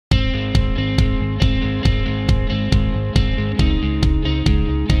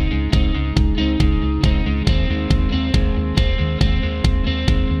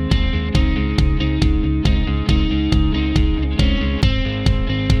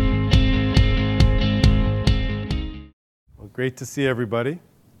Great to see everybody.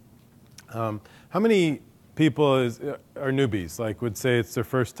 How many people are newbies, like would say it's their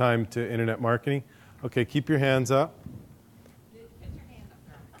first time to internet marketing? Okay, keep your hands up.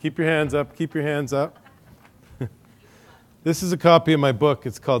 Keep your hands up, keep your hands up. This is a copy of my book.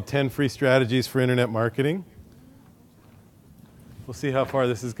 It's called 10 Free Strategies for Internet Marketing. We'll see how far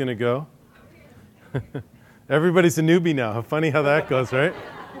this is going to go. Everybody's a newbie now. How funny how that goes, right?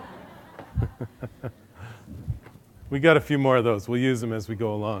 We got a few more of those. We'll use them as we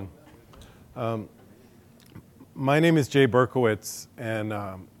go along. My name is Jay Berkowitz, and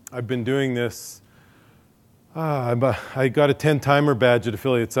I've been doing this. I got a 10-timer badge at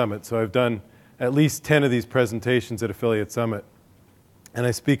Affiliate Summit, so I've done at least 10 of these presentations at Affiliate Summit. And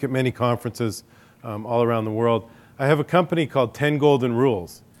I speak at many conferences all around the world. I have a company called 10 Golden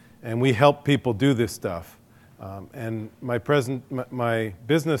Rules, and we help people do this stuff. And my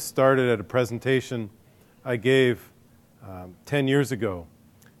business started at a presentation I gave 10 years ago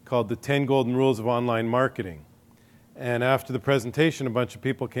called the 10 Golden Rules of Online Marketing. And after the presentation, a bunch of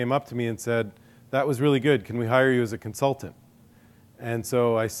people came up to me and said, "That was really good. Can we hire you as a consultant?" And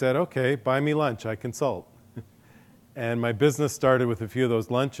so I said, "Okay, buy me lunch. I consult." And my business started with a few of those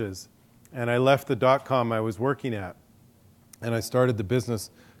lunches. And I left the .com I was working at, and I started the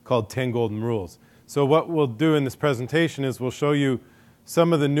business called 10 Golden Rules. So what we'll do in this presentation is we'll show you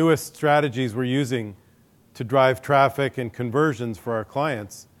some of the newest strategies we're using to drive traffic and conversions for our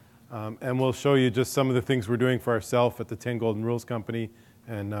clients. And we'll show you just some of the things we're doing for ourselves at the 10 Golden Rules Company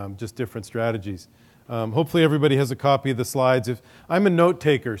and just different strategies. Hopefully everybody has a copy of the slides. I'm a note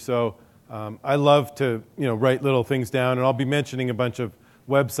taker, so I love to write little things down, and I'll be mentioning a bunch of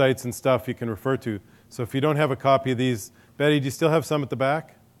websites and stuff you can refer to. So if you don't have a copy of these, Betty, do you still have some at the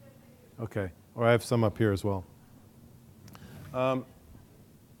back? Okay, or I have some up here as well.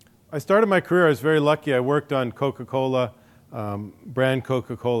 I started my career, I was very lucky. I worked on Coca-Cola, brand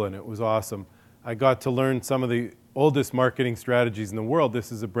Coca-Cola, and it was awesome. I got to learn some of the oldest marketing strategies in the world.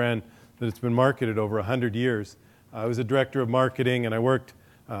 This is a brand that it's been marketed over 100 years. I was a director of marketing, and I worked,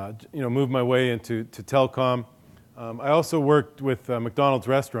 moved my way into telecom. I also worked with McDonald's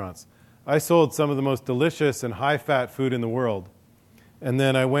restaurants. I sold some of the most delicious and high-fat food in the world. And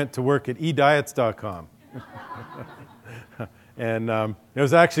then I went to work at ediets.com. And it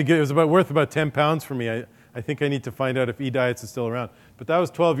was actually good. It was worth about 10 pounds for me. I think I need to find out if eDiets is still around. But that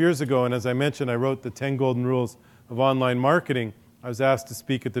was 12 years ago, and as I mentioned, I wrote the 10 Golden Rules of Online Marketing. I was asked to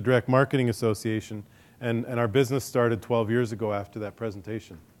speak at the Direct Marketing Association, and our business started 12 years ago after that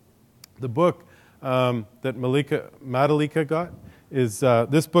presentation. The book that Madalika got is,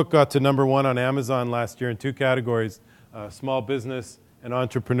 this book got to #1 on Amazon last year in 2 categories, small business and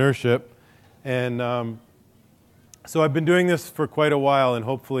entrepreneurship. And so I've been doing this for quite a while, and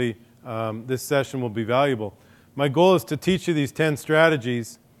hopefully this session will be valuable. My goal is to teach you these 10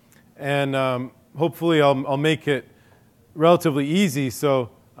 strategies, and hopefully I'll make it relatively easy.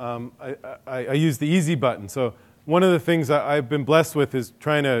 So I use the easy button. So one of the things I've been blessed with is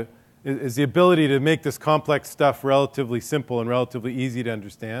is the ability to make this complex stuff relatively simple and relatively easy to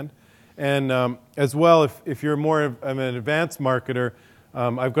understand. And as well, if you're more of an advanced marketer,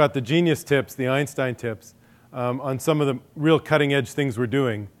 I've got the genius tips, the Einstein tips, on some of the real cutting-edge things we're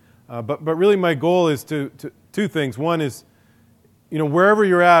doing. But really my goal is to 2 things. One is, wherever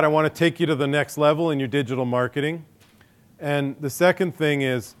you're at, I want to take you to the next level in your digital marketing. And the second thing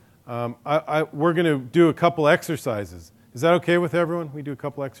is, we're going to do a couple exercises. Is that okay with everyone? We do a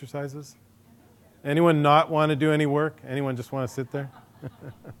couple exercises? Anyone not want to do any work? Anyone just want to sit there?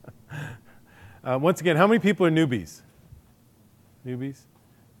 Once again, how many people are newbies? Newbies?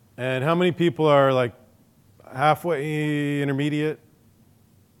 And how many people are like halfway intermediate?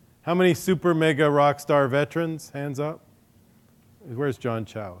 How many super mega rock star veterans? Hands up. Where's John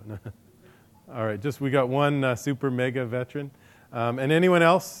Chow? All right, we got one super mega veteran. And anyone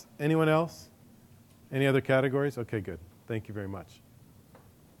else? Anyone else? Any other categories? Okay, good. Thank you very much.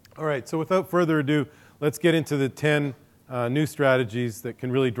 All right, so without further ado, let's get into the 10 new strategies that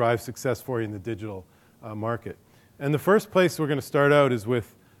can really drive success for you in the digital market. And the first place we're going to start out is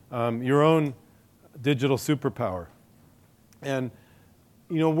with your own digital superpower. And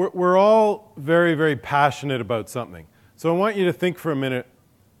we're all very, very passionate about something. So I want you to think for a minute,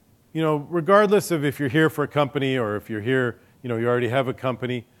 regardless of if you're here for a company or if you're here, you already have a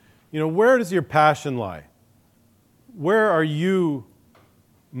company, where does your passion lie? Where are you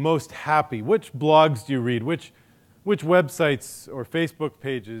most happy? Which blogs do you read? Which websites or Facebook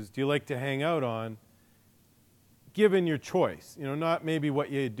pages do you like to hang out on, given your choice? Not maybe what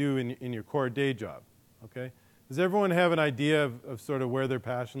you do in your core day job, okay? Does everyone have an idea of sort of where their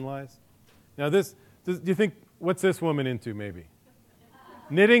passion lies? Now do you think What's this woman into, maybe?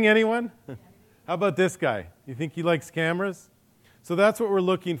 Knitting, anyone? How about this guy? You think he likes cameras? So that's what we're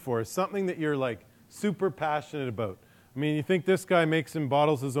looking for, something that you're like super passionate about. I mean, you think this guy makes and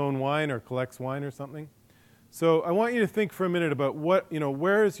bottles his own wine or collects wine or something? So I want you to think for a minute about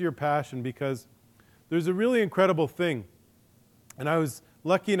where is your passion? Because there's a really incredible thing. And I was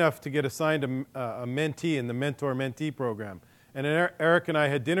lucky enough to get assigned a mentee in the mentor-mentee program. And Eric and I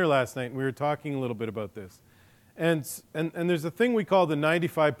had dinner last night, and we were talking a little bit about this. And there's a thing we call the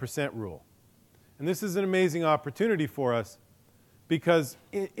 95% rule. And this is an amazing opportunity for us because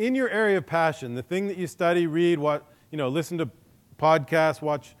in your area of passion, the thing that you study, read, listen to podcasts,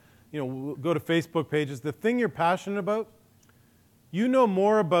 watch, go to Facebook pages, the thing you're passionate about, you know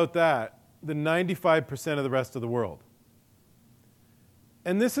more about that than 95% of the rest of the world.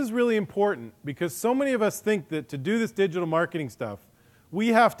 And this is really important because so many of us think that to do this digital marketing stuff, we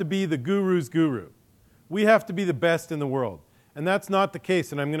have to be the guru's guru. We have to be the best in the world. And that's not the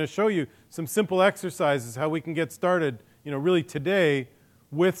case. And I'm going to show you some simple exercises how we can get started, really today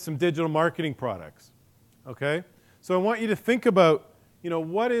with some digital marketing products. Okay? So I want you to think about,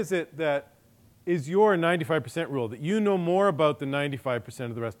 what is it that is your 95% rule, that you know more about than 95%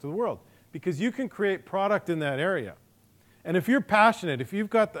 of the rest of the world. Because you can create product in that area. And if you're passionate, if you've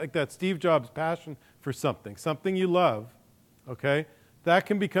got like that Steve Jobs passion for something you love, okay, that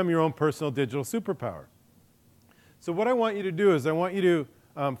can become your own personal digital superpower. So what I want you to do is I want you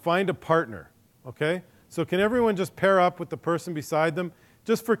to find a partner, okay? So can everyone just pair up with the person beside them?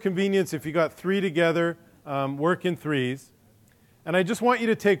 Just for convenience, if you got three together, work in threes. And I just want you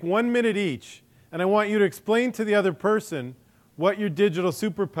to take 1 minute each, and I want you to explain to the other person what your digital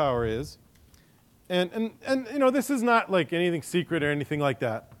superpower is. And this is not like anything secret or anything like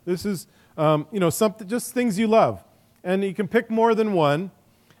that. This is, something, just things you love. And you can pick more than one.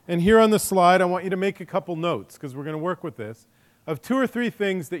 And here on the slide, I want you to make a couple notes, because we're going to work with this, of 2 or 3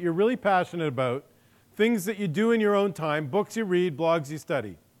 things that you're really passionate about, things that you do in your own time, books you read, blogs you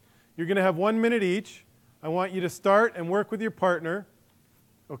study. You're going to have 1 minute each. I want you to start and work with your partner.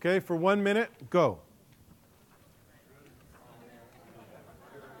 Okay, for 1 minute, go.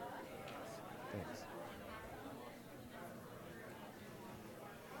 Thanks.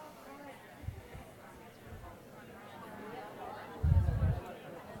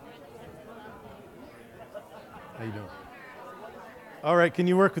 How you doing? All right, can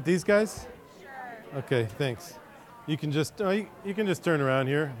you work with these guys? Sure. Okay, thanks. You can just you can just turn around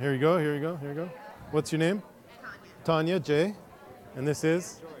here. Here you go. Here you go. Here you go. What's your name? Tanya. Tanya J. And this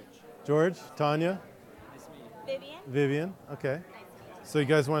is George. Tanya. Nice to meet you. Vivian. Vivian. Okay. Nice. So you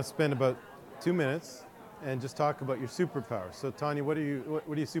guys want to spend about 2 minutes and just talk about your superpowers. So Tanya, what are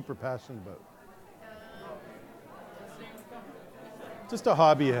you super passionate about? Just a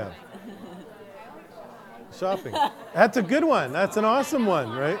hobby you have. Shopping. That's a good one. That's an awesome one,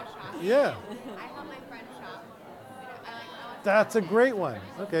 right? Yeah. I help my friend shop. That's a great one.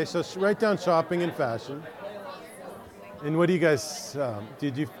 Okay, so write down shopping and fashion. And what do you guys,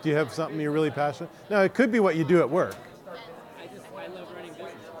 do you have something you're really passionate? Now, it could be what you do at work. I love running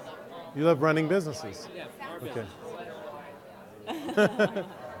businesses. You love running businesses? Yeah, okay.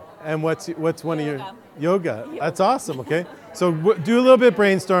 And what's one of your yoga? That's awesome. Okay, so do a little bit of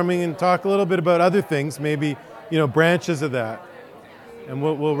brainstorming and talk a little bit about other things, maybe branches of that, and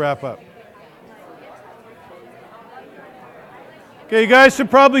we'll wrap up. Okay, you guys should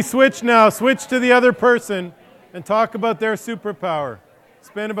probably switch now. Switch to the other person and talk about their superpower.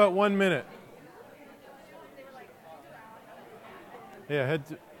 Spend about 1 minute. Hey,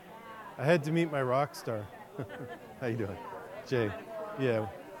 I had to meet my rock star. How you doing, Jay? Yeah.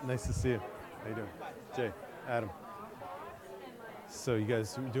 Nice to see you. How you doing? Jay, Adam. So you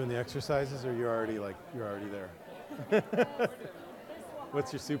guys doing the exercises, or you're already there?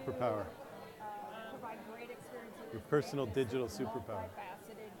 What's your superpower? Provide great experiences. Your personal digital superpower.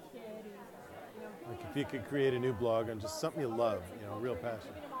 Like if you could create a new blog on just something you love, real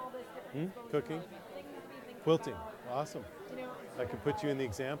passion. Cooking? Quilting. Awesome. I could put you in the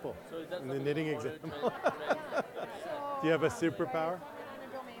example, in the knitting example. Do you have a superpower?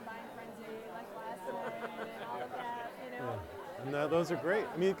 No, those are great.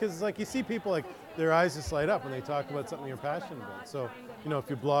 I mean, because you see people their eyes just light up when they talk about something you're passionate about. So, if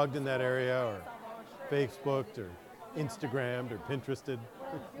you're blogged in that area or Facebooked or Instagrammed or Pinterested,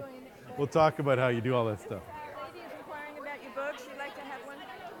 we'll talk about how you do all that stuff. Lady is inquiring about your books. You'd like to have one?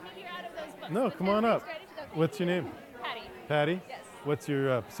 You're out of those books. No, come on up. What's your name? Patty. Patty? Yes. What's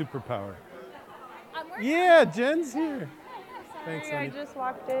your superpower? I'm working. Yeah, Jen's here. Thanks, Sorry, I honey. just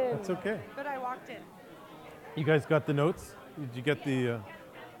walked in. That's okay. But I walked in. You guys got the notes? Did you get the...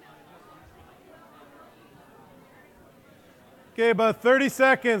 Okay, about 30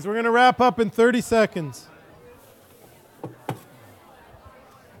 seconds. We're going to wrap up in 30 seconds.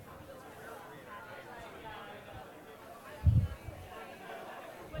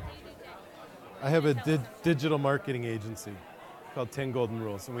 I have a digital marketing agency called 10 Golden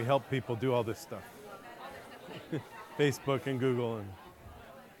Rules, and we help people do all this stuff. Facebook and Google. And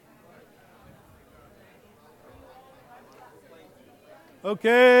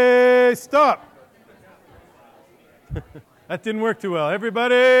okay, stop. That didn't work too well.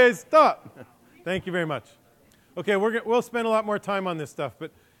 Everybody, stop. Thank you very much. Okay, we'll spend a lot more time on this stuff,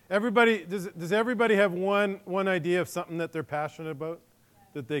 but everybody, does everybody have one idea of something that they're passionate about,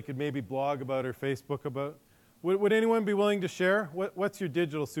 that they could maybe blog about or Facebook about? Would anyone be willing to share? What's your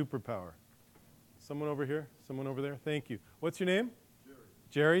digital superpower? Someone over here? Someone over there? Thank you. What's your name? Jerry.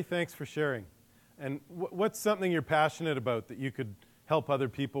 Jerry, thanks for sharing. And what's something you're passionate about that you could help other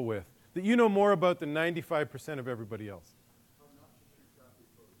people with, that you know more about than 95% of everybody else?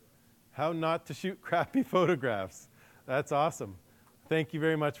 How not to shoot crappy photographs. That's awesome. Thank you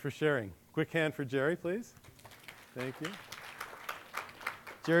very much for sharing. Quick hand for Jerry, please. Thank you.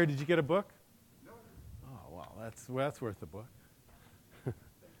 Jerry, did you get a book? No. Oh, wow, that's worth a book.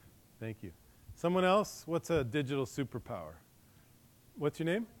 Thank you. Someone else? What's a digital superpower? What's your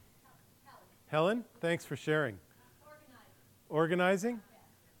name? Helen, thanks for sharing. Organizing? Yes.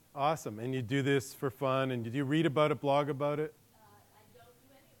 Awesome. And you do this for fun, and do you read about it, blog about it? I don't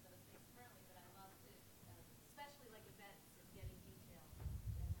do any of those things currently, but I love to, especially like events and getting details.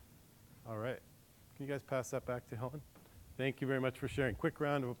 All right. Can you guys pass that back to Helen? Thank you very much for sharing. Quick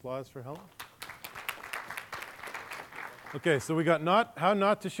round of applause for Helen. Okay, so we got how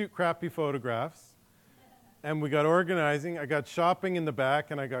not to shoot crappy photographs, and we got organizing. I got shopping in the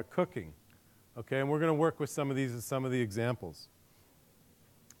back, and I got cooking. Okay, and we're going to work with some of these as some of the examples.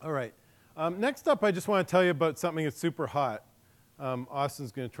 All right. Next up, I just want to tell you about something that's super hot.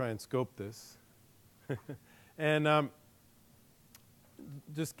 Austin's going to try and scope this. And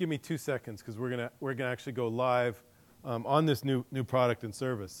just give me 2 seconds, because we're gonna actually go live on this new product and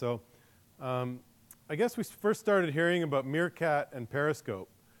service. So I guess we first started hearing about Meerkat and Periscope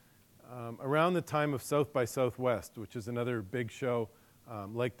around the time of South by Southwest, which is another big show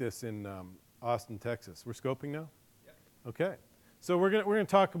like this in Austin, Texas. We're scoping now? Yep. Okay. So we're gonna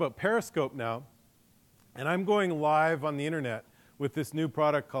talk about Periscope now, and I'm going live on the internet with this new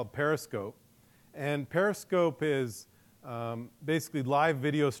product called Periscope. And Periscope is basically live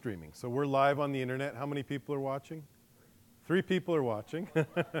video streaming. So we're live on the internet. How many people are watching? 3 people are watching.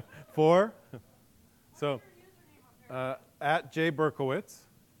 4? So at J Berkowitz,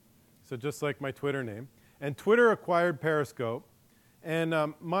 so just like my Twitter name. And Twitter acquired Periscope. And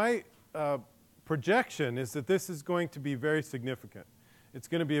my projection is that this is going to be very significant. It's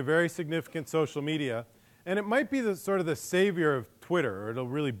going to be a very significant social media. And it might be sort of the savior of Twitter, or it'll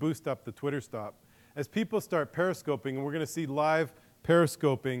really boost up the Twitter stop. As people start periscoping, and we're going to see live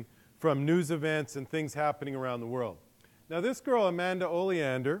periscoping from news events and things happening around the world. Now this girl, Amanda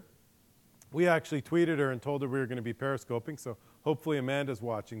Oleander, we actually tweeted her and told her we were going to be periscoping, so hopefully Amanda's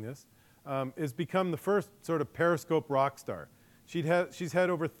watching this, has become the first sort of Periscope rock star. She's had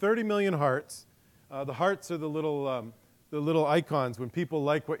over 30 million hearts. The hearts are the little icons. When people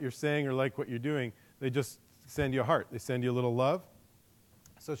like what you're saying or like what you're doing, they just send you a heart. They send you a little love.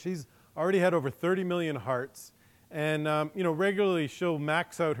 So she's already had over 30 million hearts. And regularly she'll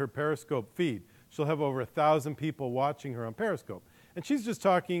max out her Periscope feed. She'll have over 1,000 people watching her on Periscope. And she's just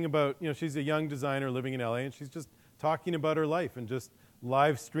talking about, she's a young designer living in LA, and she's just talking about her life and just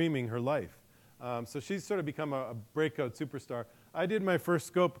live streaming her life. So she's sort of become a breakout superstar. I did my first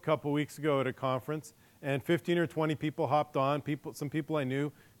scope a couple weeks ago at a conference, and 15 or 20 people hopped on, some people I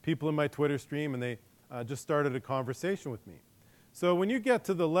knew, people in my Twitter stream, and they just started a conversation with me. So when you get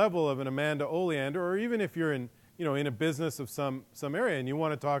to the level of an Amanda Oleander, or even if you're in a business of some area and you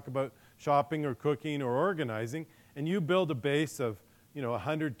want to talk about shopping or cooking or organizing, and you build a base of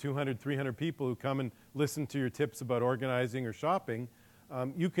 100, 200, 300 people who come and listen to your tips about organizing or shopping,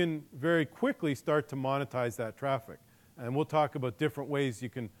 you can very quickly start to monetize that traffic. And we'll talk about different ways you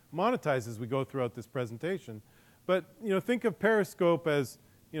can monetize as we go throughout this presentation. But think of Periscope as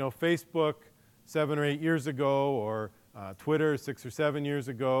Facebook 7 or 8 years ago, or Twitter 6 or 7 years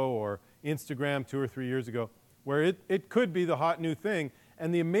ago, or Instagram 2 or 3 years ago, where it could be the hot new thing.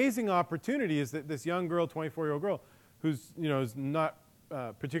 And the amazing opportunity is that this young girl, 24-year-old girl, who's is not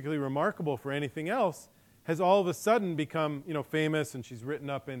particularly remarkable for anything else, has all of a sudden become famous, and she's written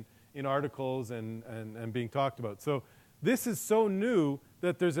up in articles and being talked about. So this is so new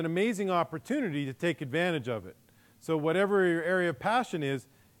that there's an amazing opportunity to take advantage of it. So whatever your area of passion is,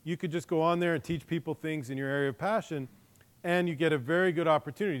 you could just go on there and teach people things in your area of passion, and you get a very good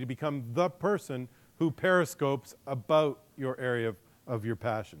opportunity to become the person who periscopes about your area of your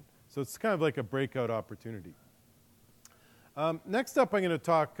passion. So it's kind of like a breakout opportunity. Next up, I'm going to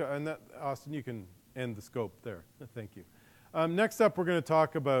talk, and Austin, you can end the scope there. Thank you. Next up, we're going to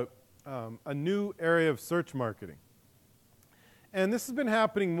talk about a new area of search marketing. And this has been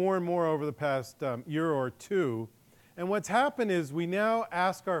happening more and more over the past year or two. And what's happened is we now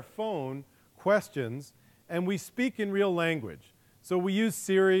ask our phone questions, and we speak in real language. So we use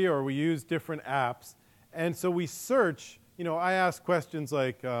Siri or we use different apps. And so we search. I ask questions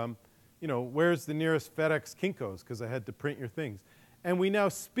like, where's the nearest FedEx Kinko's? Because I had to print your things. And we now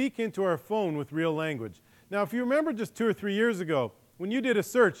speak into our phone with real language. Now, if you remember just 2 or 3 years ago, when you did a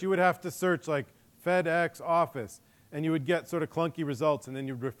search, you would have to search like FedEx office, and you would get sort of clunky results, and then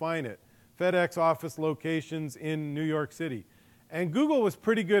you'd refine it. FedEx office locations in New York City. And Google was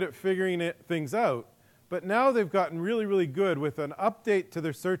pretty good at figuring things out, but now they've gotten really, really good with an update to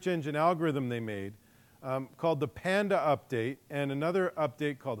their search engine algorithm they made called the Panda update and another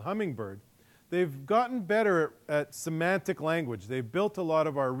update called Hummingbird. They've gotten better at semantic language. They've built a lot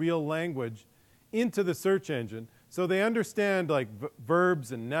of our real language into the search engine, so they understand like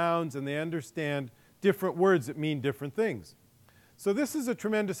verbs and nouns, and they understand different words that mean different things. So this is a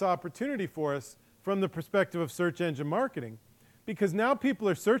tremendous opportunity for us from the perspective of search engine marketing, because now people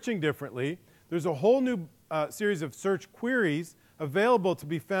are searching differently. There's a whole new series of search queries available to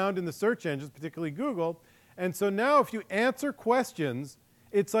be found in the search engines, particularly Google. And so now if you answer questions,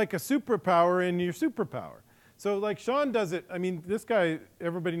 it's like a superpower in your superpower. So like Sean does it. I mean, this guy,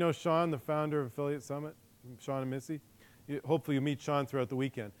 everybody knows Sean, the founder of Affiliate Summit, Sean and Missy. Hopefully you meet Sean throughout the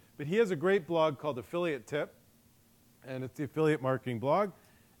weekend. But he has a great blog called Affiliate Tip, and it's the affiliate marketing blog.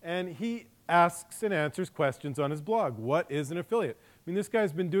 And he asks and answers questions on his blog. What is an affiliate? I mean, this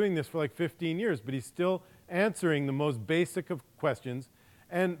guy's been doing this for like 15 years, but he's still answering the most basic of questions.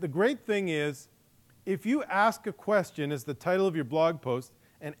 And the great thing is, if you ask a question as the title of your blog post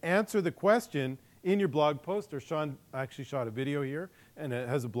and answer the question in your blog post, or Sean actually shot a video here, and it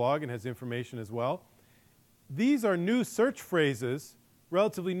has a blog and has information as well. These are new search phrases,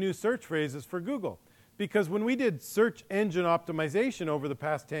 relatively new search phrases for Google. Because when we did search engine optimization over the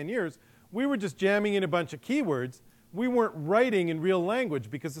past 10 years, we were just jamming in a bunch of keywords. We weren't writing in real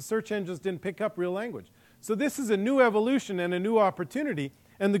language because the search engines didn't pick up real language. So this is a new evolution and a new opportunity.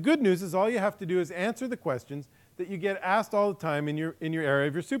 And the good news is all you have to do is answer the questions that you get asked all the time in your area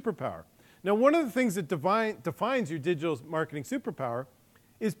of your superpower. Now, one of the things that defines your digital marketing superpower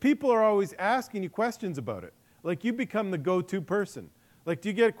is people are always asking you questions about it. Like you become the go-to person. Like, do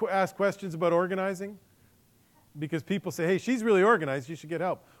you get asked questions about organizing? Because people say, hey, she's really organized, you should get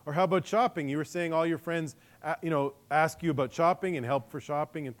help. Or how about shopping? You were saying all your friends ask you about shopping and help for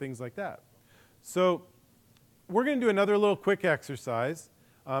shopping and things like that. So we're going to do another little quick exercise,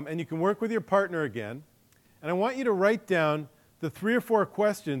 and you can work with your partner again. And I want you to write down the 3 or 4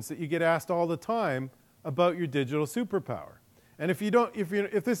 questions that you get asked all the time about your digital superpower. And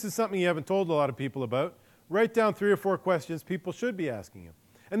if this is something you haven't told a lot of people about, write down 3 or 4 questions people should be asking you.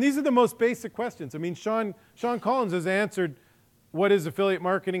 And these are the most basic questions. I mean, Sean Collins has answered, what is affiliate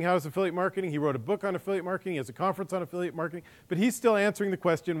marketing? How is affiliate marketing? He wrote a book on affiliate marketing. He has a conference on affiliate marketing. But he's still answering the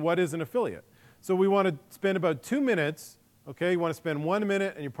question, what is an affiliate? So we want to spend about 2 minutes. Okay, you want to spend 1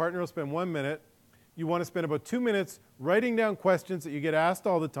 minute, and your partner will spend 1 minute. You want to spend about 2 minutes writing down questions that you get asked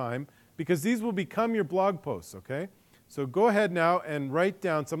all the time, because these will become your blog posts, okay? So go ahead now and write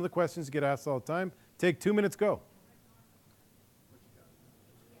down some of the questions you get asked all the time. Take 2 minutes, go.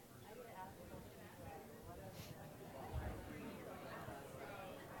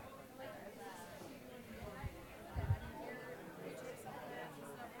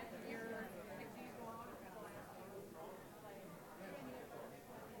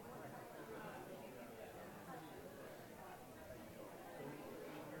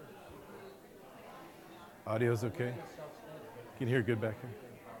 Audio's okay? Can you hear good back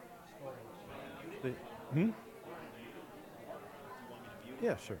here?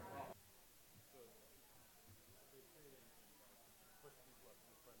 Yeah, sure.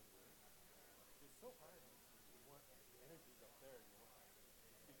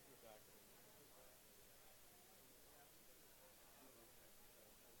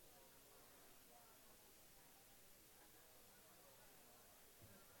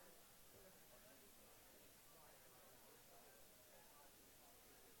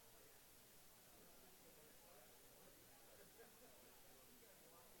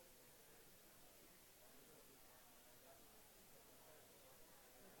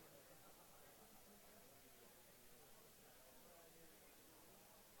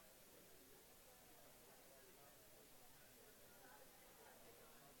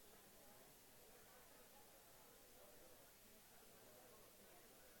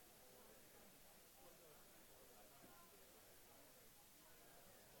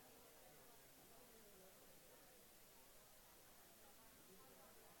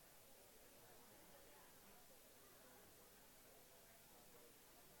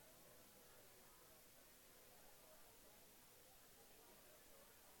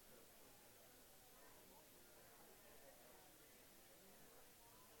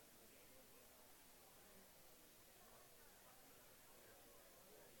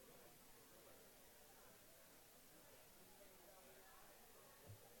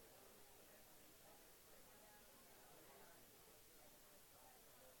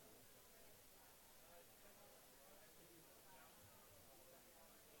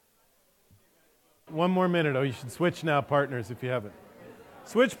 one more minute. Oh, you should switch now, partners, if you haven't.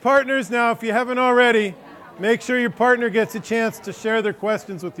 Switch partners now if you haven't already. Make sure your partner gets a chance to share their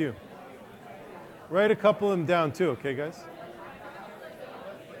questions with you. Write a couple of them down too, okay, guys?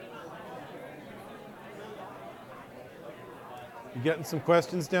 You getting some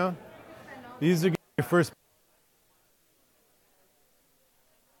questions down? These are your first.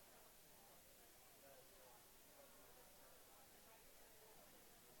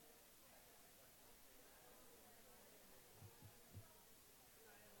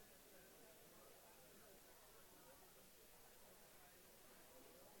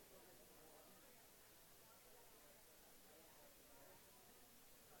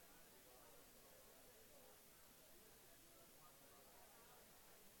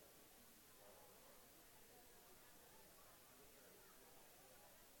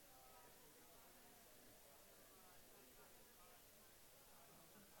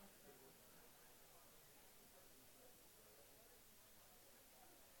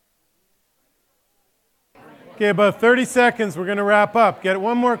 Okay, about 30 seconds. We're going to wrap up. Get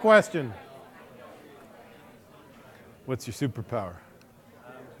one more question. What's your superpower?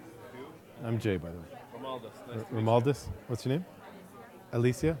 I'm Jay, by the way. Romaldus. Nice Romaldus? What's your name?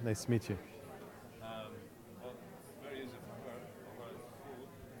 Alicia? Nice to meet you. well, it's very easy for her. For her, it's food,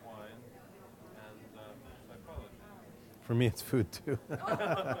 wine, and psychology. For me, it's food too.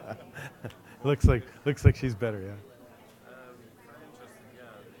 looks like she's better, yeah. Very interesting,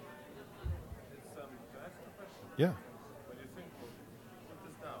 yeah. It's, can I ask you a question? Yeah. When you think, put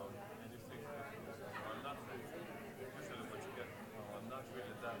this down, and you think, I'm not really, usually what you get, I'm not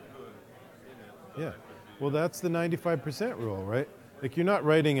really that good in it. But Yeah. I could be, Well, that's the 95% rule, right? Like you're not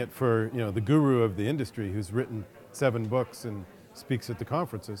writing it for, the guru of the industry who's written 7 books and speaks at the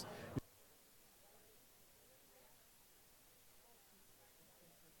conferences.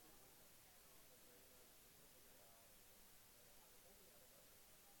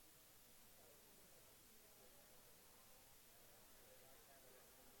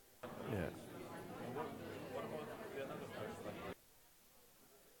 Yeah. what about the another person?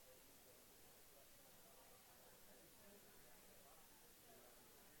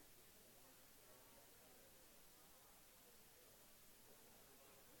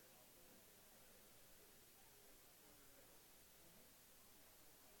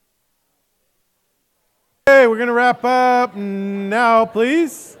 Okay, we're going to wrap up now,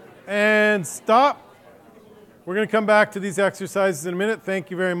 please, and stop. We're going to come back to these exercises in a minute.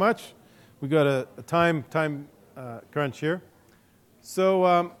 Thank you very much. We got a time crunch here.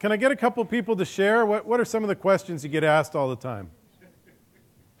 So can I get a couple people to share? What are some of the questions you get asked all the time?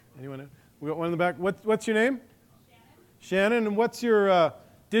 Anyone? We got one in the back. What's your name? Shannon. And what's your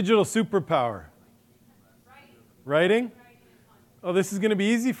digital superpower? Writing? Oh, this is going to be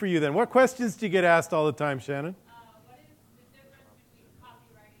easy for you then. What questions do you get asked all the time, Shannon? What is the difference between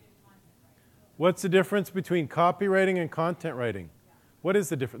copywriting and content writing? What's the difference between copywriting and content writing? What is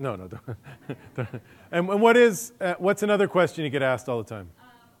the difference? No. Don't. And what's another question you get asked all the time?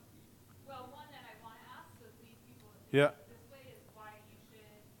 Well, one that I want to ask so lead people Yeah. this way is why you should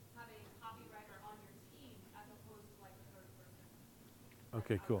have a copywriter on your team as opposed to like a third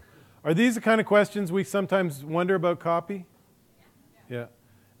person. Okay, cool. Are these the kind of questions we sometimes wonder about copy? Yeah.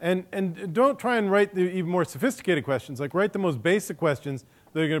 And don't try and write the even more sophisticated questions. Like write the most basic questions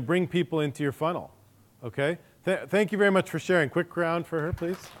that are going to bring people into your funnel. Okay? Thank you very much for sharing. Quick round for her,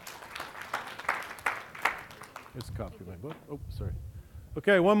 please. Here's a copy of my book. Oh, sorry.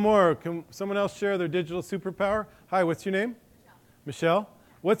 Okay, one more. Can someone else share their digital superpower? Hi, what's your name? Michelle.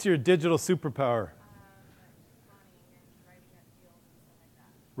 What's your digital superpower?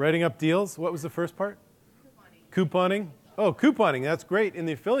 Writing up deals? What was the first part? Couponing. Oh, couponing. That's great in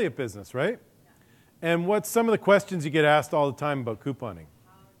the affiliate business, right? And what's some of the questions you get asked all the time about couponing?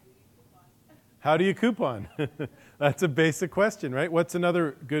 How do you coupon? That's a basic question, right? What's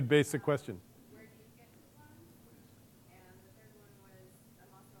another good basic question? Where do you get coupons? And the third one was, I'm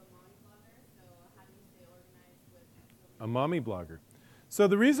also a mommy blogger, so how do you stay organized with A mommy blogger. So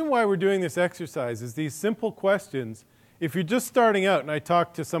the reason why we're doing this exercise is these simple questions. If you're just starting out, and I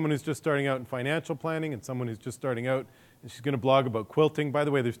talked to someone who's just starting out in financial planning and someone who's just starting out, and she's going to blog about quilting. By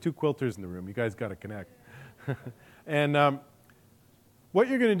the way, there's 2 quilters in the room. You guys got to connect. And what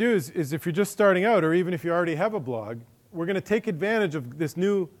you're going to do is if you're just starting out, or even if you already have a blog, we're going to take advantage of this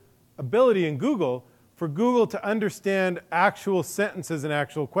new ability in Google for Google to understand actual sentences and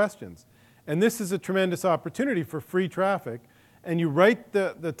actual questions. And this is a tremendous opportunity for free traffic. And you write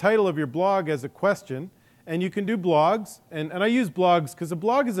the title of your blog as a question, and you can do blogs. And I use blogs because a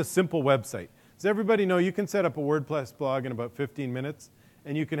blog is a simple website. Does everybody know you can set up a WordPress blog in about 15 minutes?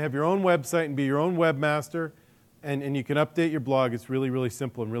 and you can have your own website and be your own webmaster, and you can update your blog. It's really, really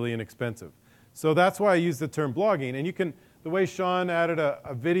simple and really inexpensive. So that's why I use the term blogging. And you can, the way Sean added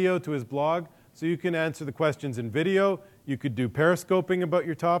a video to his blog, so you can answer the questions in video. You could do periscoping about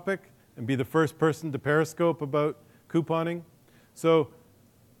your topic and be the first person to periscope about couponing. So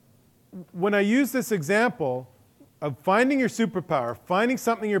when I use this example of finding your superpower, finding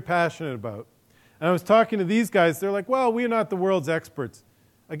something you're passionate about, and I was talking to these guys, they're like, well, we're not the world's experts.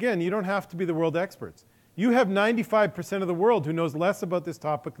 Again, you don't have to be the world experts. You have 95% of the world who knows less about this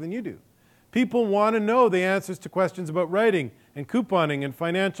topic than you do. People want to know the answers to questions about writing and couponing and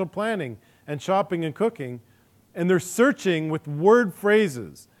financial planning and shopping and cooking, and they're searching with word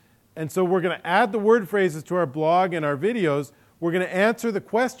phrases. And so we're going to add the word phrases to our blog and our videos. We're going to answer the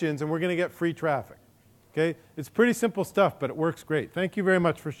questions, and we're going to get free traffic. Okay? It's pretty simple stuff, but it works great. Thank you very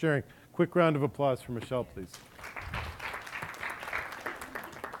much for sharing. Quick round of applause for Michelle, please.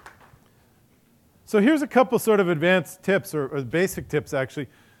 So here's a couple sort of advanced tips, or basic tips, actually.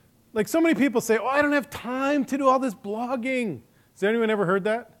 Like, so many people say, oh, I don't have time to do all this blogging. Has anyone ever heard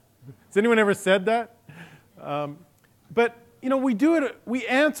that? Has anyone ever said that? But, you know, we do it. We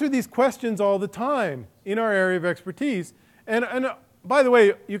answer these questions all the time in our area of expertise. And by the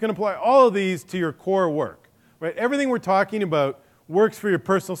way, you can apply all of these to your core work. Right? Everything we're talking about works for your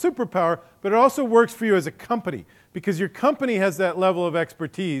personal superpower, but it also works for you as a company, because your company has that level of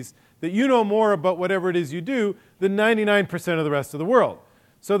expertise that you know more about whatever it is you do than 99% of the rest of the world.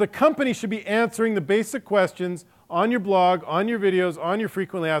 So the company should be answering the basic questions on your blog, on your videos, on your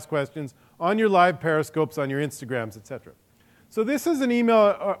frequently asked questions, on your live periscopes, on your Instagrams, etc. So this is an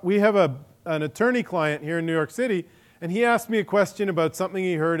email. We have an attorney client here in New York City, and he asked me a question about something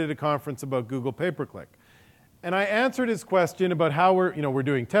he heard at a conference about Google pay-per-click. And I answered his question about how we're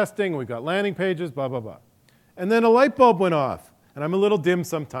doing testing, we've got landing pages, blah, blah, blah. And then a light bulb went off. And I'm a little dim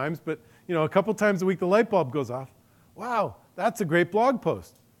sometimes, but a couple times a week the light bulb goes off. Wow, that's a great blog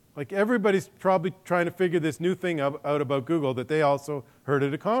post. Like, everybody's probably trying to figure this new thing out about Google that they also heard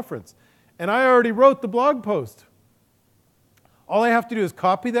at a conference. And I already wrote the blog post. All I have to do is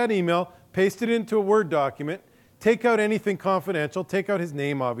copy that email, paste it into a Word document, take out anything confidential, take out his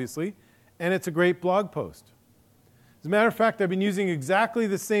name, obviously, and it's a great blog post. As a matter of fact, I've been using exactly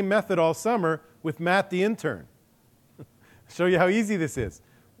the same method all summer with Matt the intern. Show you how easy this is.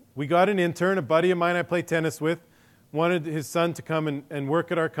 We got an intern, a buddy of mine I play tennis with, wanted his son to come and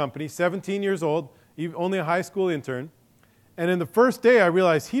work at our company, 17 years old, only a high school intern. And in the first day, I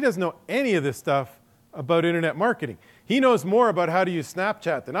realized he doesn't know any of this stuff about internet marketing. He knows more about how to use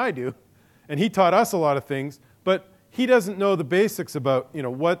Snapchat than I do, and he taught us a lot of things, but he doesn't know the basics about,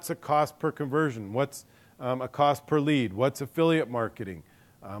 what's a cost per conversion, what's a cost per lead, what's affiliate marketing,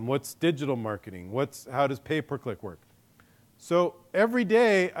 what's digital marketing, how does pay-per-click work. So every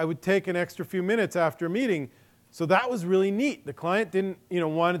day I would take an extra few minutes after a meeting. So that was really neat. The client didn't,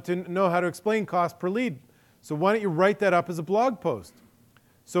 wanted to know how to explain cost per lead. So why don't you write that up as a blog post?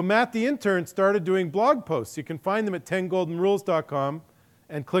 So Matt the intern started doing blog posts. You can find them at 10goldenrules.com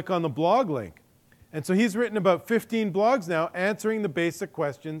and click on the blog link. And so he's written about 15 blogs now answering the basic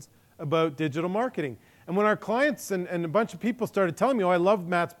questions about digital marketing. And when our clients and a bunch of people started telling me, oh, I love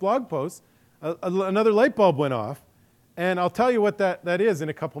Matt's blog posts, another light bulb went off. And I'll tell you what that is in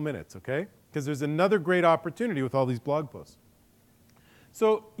a couple minutes, okay? Because there's another great opportunity with all these blog posts.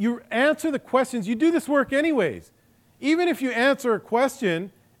 So you answer the questions. You do this work anyways. Even if you answer a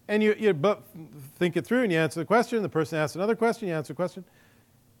question and you think it through and you answer the question, the person asks another question, you answer a question,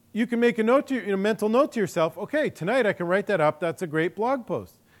 you can make a note to mental note to yourself, okay, tonight I can write that up. That's a great blog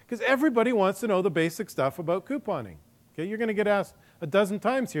post. Because everybody wants to know the basic stuff about couponing. Okay, you're going to get asked a dozen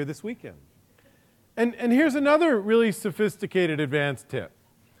times here this weekend. And here's another really sophisticated advanced tip.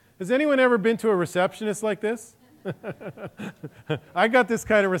 Has anyone ever been to a receptionist like this? I got this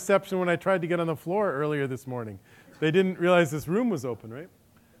kind of reception when I tried to get on the floor earlier this morning. They didn't realize this room was open, right?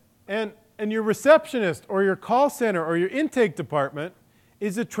 And your receptionist or your call center or your intake department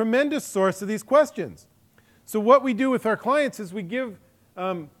is a tremendous source of these questions. So what we do with our clients is we give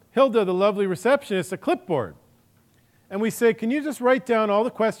Hilda, the lovely receptionist, a clipboard. And we say, can you just write down all the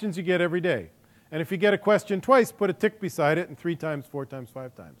questions you get every day? And if you get a question twice, put a tick beside it, and 3 times, 4 times,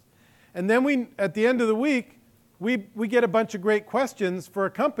 5 times. And then at the end of the week, we get a bunch of great questions for a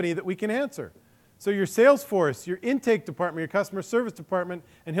company that we can answer. So your sales force, your intake department, your customer service department,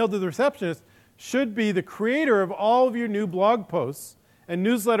 and Hilda the receptionist should be the creator of all of your new blog posts and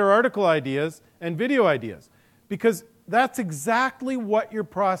newsletter article ideas and video ideas. Because that's exactly what your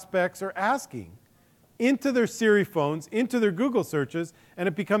prospects are asking into their Siri phones, into their Google searches, and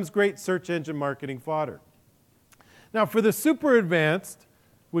it becomes great search engine marketing fodder. Now, for the super advanced,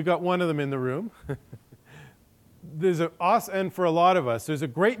 We got one of them in the room. And for a lot of us, there's a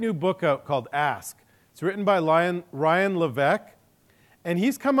great new book out called Ask. It's written by Ryan Levesque, and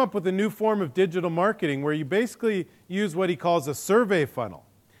he's come up with a new form of digital marketing where you basically use what he calls a survey funnel.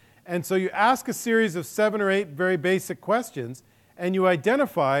 And so you ask a series of 7 or 8 very basic questions, and you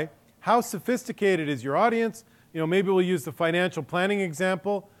identify how sophisticated is your audience. Maybe we'll use the financial planning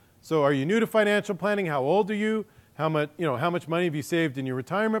example. So are you new to financial planning? How old are you? How much money have you saved in your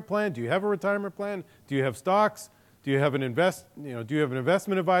retirement plan? Do you have a retirement plan? Do you have stocks? Do you have an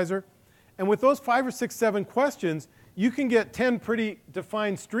investment advisor? And with those 5 or 6, 7 questions, you can get 10 pretty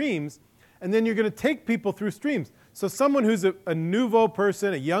defined streams, and then you're going to take people through streams. So someone who's a nouveau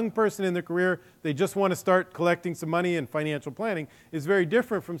person, a young person in their career, they just want to start collecting some money in financial planning, is very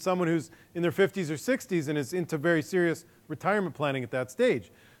different from someone who's in their 50s or 60s and is into very serious retirement planning at that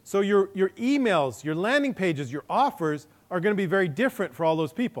stage. So your emails, your landing pages, your offers are going to be very different for all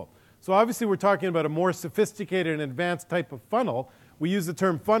those people. So obviously we're talking about a more sophisticated and advanced type of funnel. We use the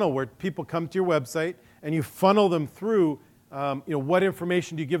term funnel where people come to your website and you funnel them through, what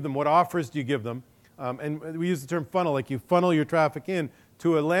information do you give them, what offers do you give them. And we use the term funnel, like you funnel your traffic in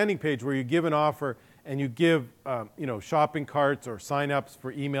to a landing page where you give an offer and you give shopping carts or sign-ups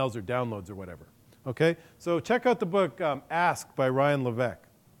for emails or downloads or whatever. Okay? So check out the book Ask by Ryan Levesque.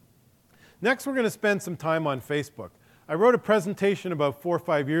 Next, we're going to spend some time on Facebook. I wrote a presentation about 4 or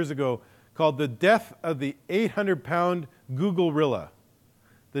 5 years ago called The Death of the 800-Pound Google-rilla.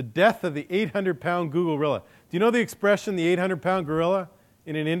 The death of the 800-pound Google-rilla. Do you know the expression, the 800-pound gorilla,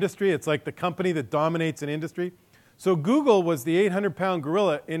 in an industry? It's like the company that dominates an industry. So Google was the 800-pound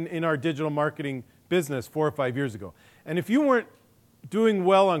gorilla in our digital marketing business 4 or 5 years ago. And if you weren't doing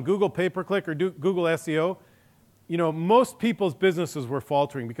well on Google pay-per-click or Google SEO, most people's businesses were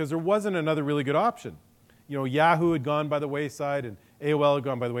faltering because there wasn't another really good option. Yahoo had gone by the wayside and AOL had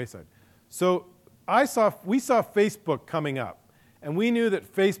gone by the wayside. So we saw Facebook coming up, and we knew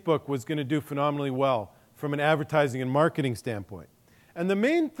that Facebook was going to do phenomenally well from an advertising and marketing standpoint. And the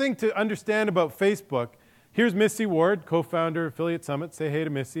main thing to understand about Facebook, here's Missy Ward, co-founder of Affiliate Summit. Say hey to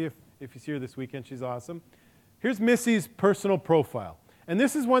Missy if you see her this weekend. She's awesome. Here's Missy's personal profile. And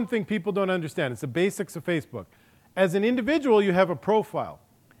this is one thing people don't understand. It's the basics of Facebook. As an individual, you have a profile.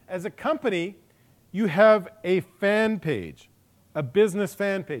 As a company, you have a fan page, a business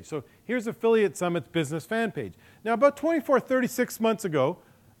fan page. So here's Affiliate Summit's business fan page. Now, about 24, 36 months ago,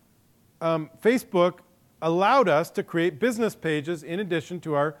 Facebook allowed us to create business pages in addition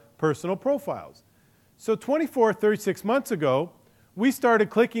to our personal profiles. So 24, 36 months ago, we started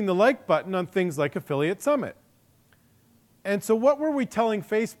clicking the like button on things like Affiliate Summit. And so what were we telling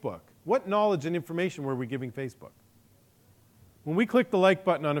Facebook? What knowledge and information were we giving Facebook? When we click the like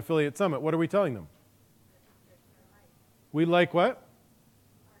button on Affiliate Summit, what are we telling them? We like what?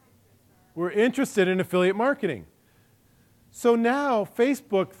 We're interested in affiliate marketing. So now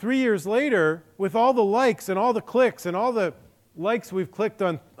Facebook, 3 years later, with all the likes and all the clicks and all the likes we've clicked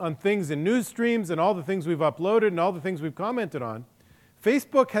on things in news streams and all the things we've uploaded and all the things we've commented on,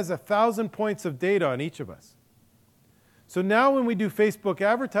 Facebook has 1,000 points of data on each of us. So now when we do Facebook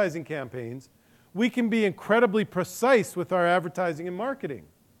advertising campaigns, we can be incredibly precise with our advertising and marketing.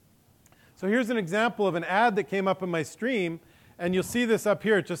 So here's an example of an ad that came up in my stream, and you'll see this up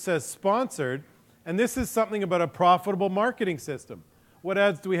here. It just says sponsored, and this is something about a profitable marketing system. What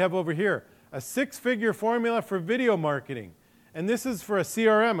ads do we have over here? A 6-figure formula for video marketing, and this is for a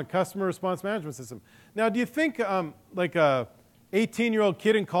CRM, a customer response management system. Now, do you think like a 18-year-old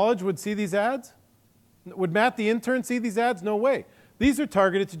kid in college would see these ads? Would Matt the intern see these ads? No way. These are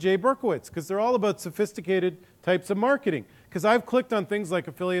targeted to Jay Berkowitz because they're all about sophisticated types of marketing. Because I've clicked on things like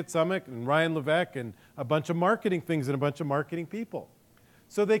Affiliate Summit and Ryan Levesque and a bunch of marketing things and a bunch of marketing people.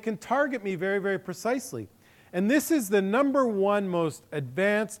 So they can target me very, very precisely. And this is the #1 most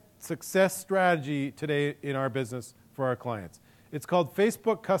advanced success strategy today in our business for our clients. It's called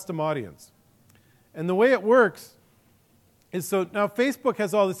Facebook Custom Audience. And the way it works is, so now Facebook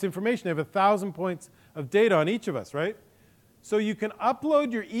has all this information. They have 1,000 points of data on each of us, right? So you can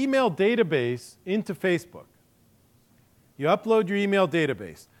upload your email database into Facebook. You upload your email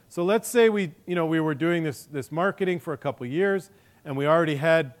database. So let's say we were doing this marketing for a couple of years, and we already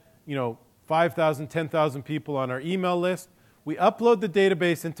had 5,000, 10,000 people on our email list. We upload the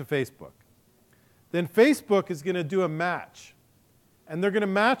database into Facebook. Then Facebook is going to do a match, and they're going to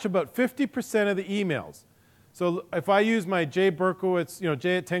match about 50% of the emails. So if I use my Jay Berkowitz,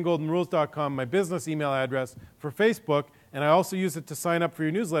 jay@10goldenrules.com, my business email address for Facebook, and I also use it to sign up for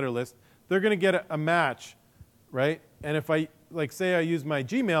your newsletter list, they're going to get a match, right? And if I, say I use my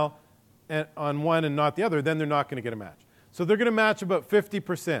Gmail on one and not the other, then they're not going to get a match. So they're going to match about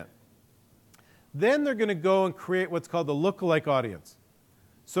 50%. Then they're going to go and create what's called the lookalike audience.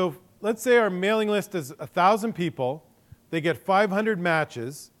 So let's say our mailing list is 1,000 people. They get 500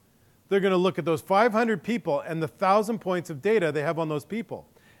 matches. They're going to look at those 500 people and the 1,000 points of data they have on those people.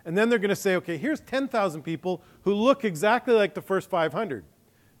 And then they're going to say, okay, here's 10,000 people who look exactly like the first 500.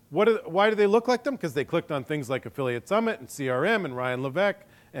 Why do they look like them? Because they clicked on things like Affiliate Summit and CRM and Ryan Levesque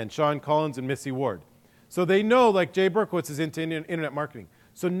and Sean Collins and Missy Ward. So they know, like Jay Berkowitz is into internet marketing.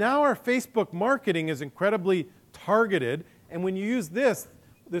 So now our Facebook marketing is incredibly targeted. And when you use there's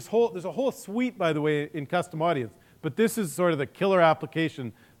a whole suite, by the way, in custom audience. But this is sort of the killer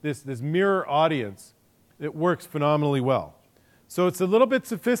application, this mirror audience. It works phenomenally well. So it's a little bit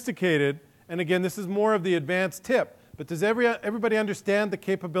sophisticated. And again, this is more of the advanced tip. But does everybody understand the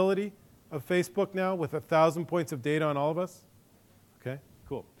capability of Facebook now with 1,000 points of data on all of us? Okay,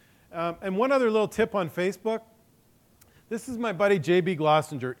 cool. And one other little tip on Facebook. This is my buddy JB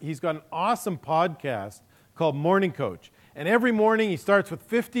Glossinger. He's got an awesome podcast called Morning Coach. And every morning he starts with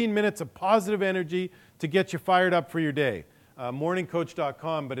 15 minutes of positive energy to get you fired up for your day.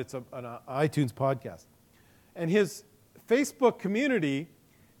 Morningcoach.com, but it's an iTunes podcast. And his Facebook community,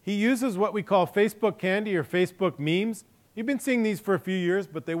 he uses what we call Facebook Candy or Facebook memes. You've been seeing these for a few years,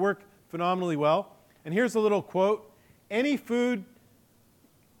 but they work phenomenally well. And here's a little quote. Any fool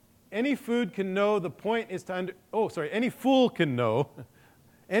can know the point is to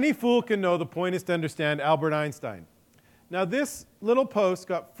understand Albert Einstein. Now this little post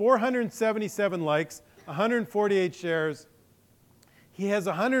got 477 likes, 148 shares. He has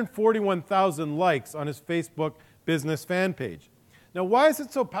 141,000 likes on his Facebook business fan page. Now, why is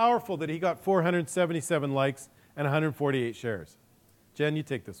it so powerful that he got 477 likes and 148 shares? Jen, you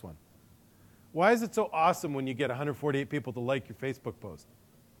take this one. Why is it so awesome when you get 148 people to like your Facebook post?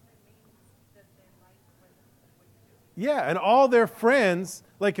 Yeah, and all their friends,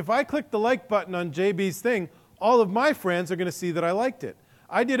 like if I click the like button on JB's thing, all of my friends are going to see that I liked it.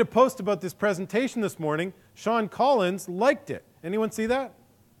 I did a post about this presentation this morning. Sean Collins liked it. Anyone see that?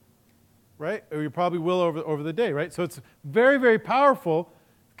 Right? Or you probably will over the day, right? So it's very, very powerful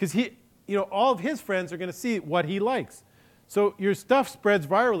because all of his friends are going to see what he likes. So your stuff spreads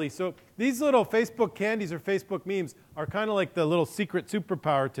virally. So these little Facebook candies or Facebook memes are kind of like the little secret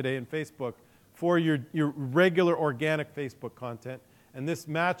superpower today in Facebook for your regular organic Facebook content. And this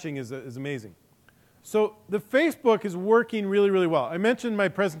matching is amazing. So the Facebook is working really, really well. I mentioned in my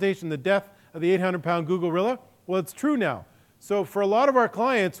presentation the death of the 800-pound Google gorilla. Well, it's true now. So for a lot of our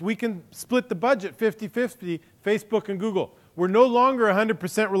clients, we can split the budget 50-50, Facebook and Google. We're no longer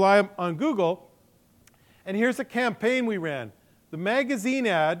 100% reliant on Google. And here's a campaign we ran. The magazine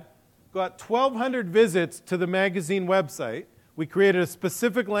ad got 1,200 visits to the magazine website. We created a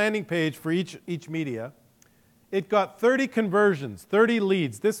specific landing page for each media. It got 30 conversions, 30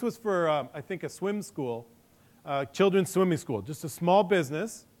 leads. This was for, I think, a swim school, children's swimming school, just a small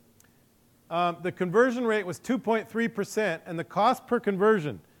business. The conversion rate was 2.3%, and the cost per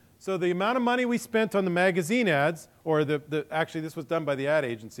conversion. So the amount of money we spent on the magazine ads, or actually this was done by the ad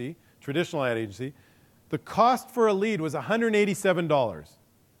agency, traditional ad agency, the cost for a lead was $187,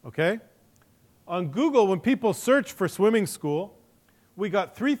 okay? On Google, when people search for swimming school, we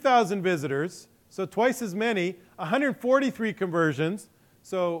got 3,000 visitors, so twice as many, 143 conversions,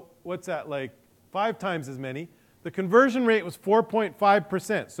 so what's that, like 5 times as many. The conversion rate was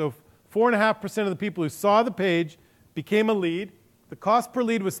 4.5%, so 4.5% of the people who saw the page became a lead. The cost per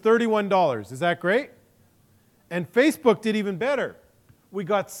lead was $31. Is that great? And Facebook did even better. We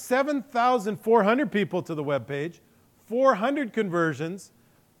got 7,400 people to the web page, 400 conversions,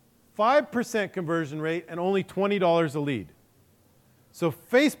 5% conversion rate, and only $20 a lead. So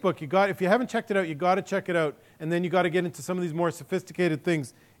Facebook, if you haven't checked it out, you got to check it out, and then you got to get into some of these more sophisticated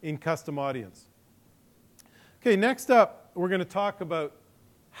things in custom audience. Okay, next up, we're going to talk about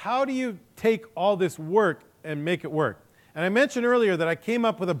how do you take all this work and make it work. And I mentioned earlier that I came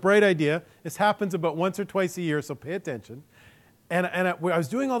up with a bright idea. This happens about once or twice a year, so pay attention. And I was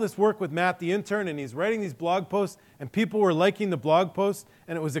doing all this work with Matt, the intern, and he's writing these blog posts, and people were liking the blog posts,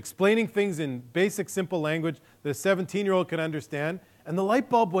 and it was explaining things in basic, simple language that a 17-year-old can understand, and the light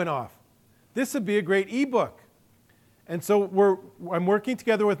bulb went off. This would be a great ebook. And so I'm working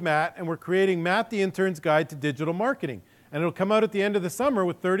together with Matt, and we're creating Matt, the Intern's Guide to Digital Marketing. And it'll come out at the end of the summer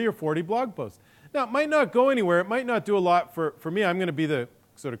with 30 or 40 blog posts. Now, it might not go anywhere. It might not do a lot for me. I'm going to be the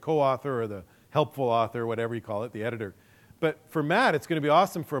sort of co-author or the helpful author, whatever you call it, the editor. But for Matt, it's going to be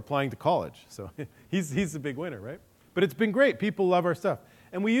awesome for applying to college. So he's the big winner, right? But it's been great. People love our stuff.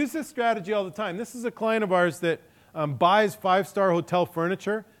 And we use this strategy all the time. This is a client of ours that buys 5-star hotel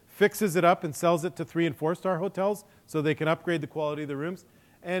furniture, fixes it up, and sells it to 3- and 4-star hotels. so they can upgrade the quality of the rooms.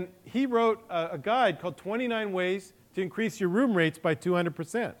 And he wrote a guide called 29 Ways to Increase Your Room Rates by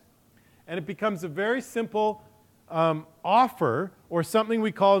 200%. And it becomes a very simple offer, or something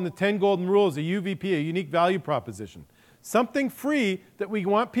we call in the 10 Golden Rules a UVP, a unique value proposition. Something free that we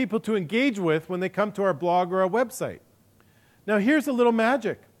want people to engage with when they come to our blog or our website. Now here's a little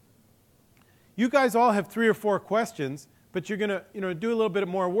magic. You guys all have 3 or 4 questions, but you're going to do a little bit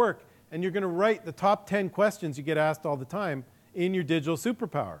more work, and you're going to write the top 10 questions you get asked all the time in your digital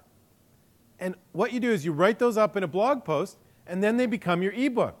superpower. And what you do is you write those up in a blog post, and then they become your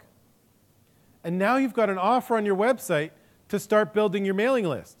ebook. And now you've got an offer on your website to start building your mailing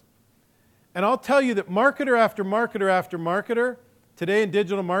list. And I'll tell you that marketer after marketer after marketer today in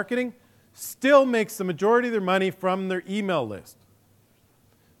digital marketing still makes the majority of their money from their email list.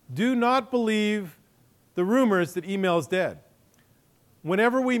 Do not believe the rumors that email is dead.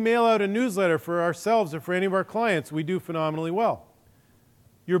 Whenever we mail out a newsletter for ourselves or for any of our clients, we do phenomenally well.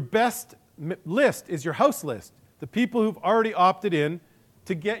 Your best list is your house list, the people who've already opted in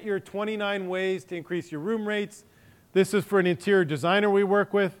to get your 29 ways to increase your room rates. This is for an interior designer we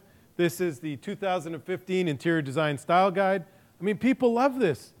work with. This is the 2015 Interior Design Style Guide. I mean, people love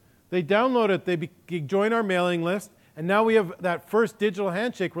this. They download it, they join our mailing list, and now we have that first digital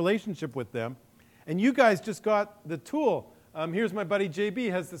handshake relationship with them. And you guys just got the tool. Here's my buddy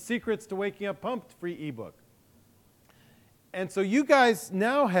JB, has the Secrets to Waking Up Pumped free ebook. And so you guys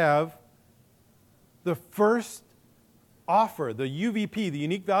now have the first offer, the UVP, the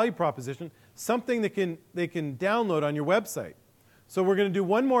unique value proposition, something that they can download on your website. So we're going to do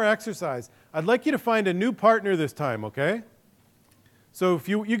one more exercise. I'd like you to find a new partner this time, okay? So if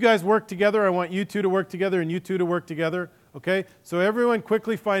you guys work together, I want you two to work together and you two to work together, okay? So everyone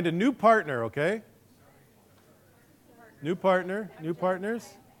quickly find a new partner, okay? New partner, new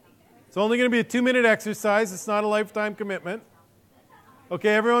partners. It's only going to be a 2-minute exercise. It's not a lifetime commitment.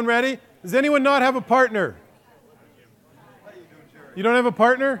 Okay, everyone ready? Does anyone not have a partner? You don't have a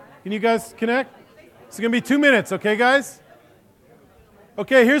partner? Can you guys connect? It's going to be 2 minutes, okay, guys?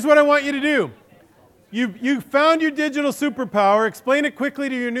 Okay, here's what I want you to do. You found your digital superpower. Explain it quickly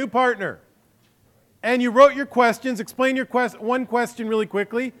to your new partner. And you wrote your questions. Explain your one question really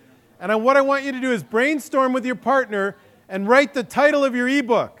quickly. And what I want you to do is brainstorm with your partner and write the title of your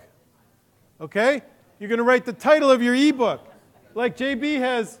ebook. Okay? You're going to write the title of your ebook. Like JB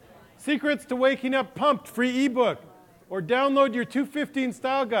has Secrets to Waking Up Pumped free ebook. Or download your 215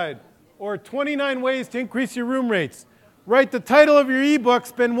 style guide. Or 29 ways to increase your room rates. Write the title of your ebook.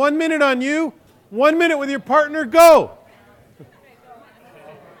 Spend 1 minute on you. 1 minute with your partner. Go!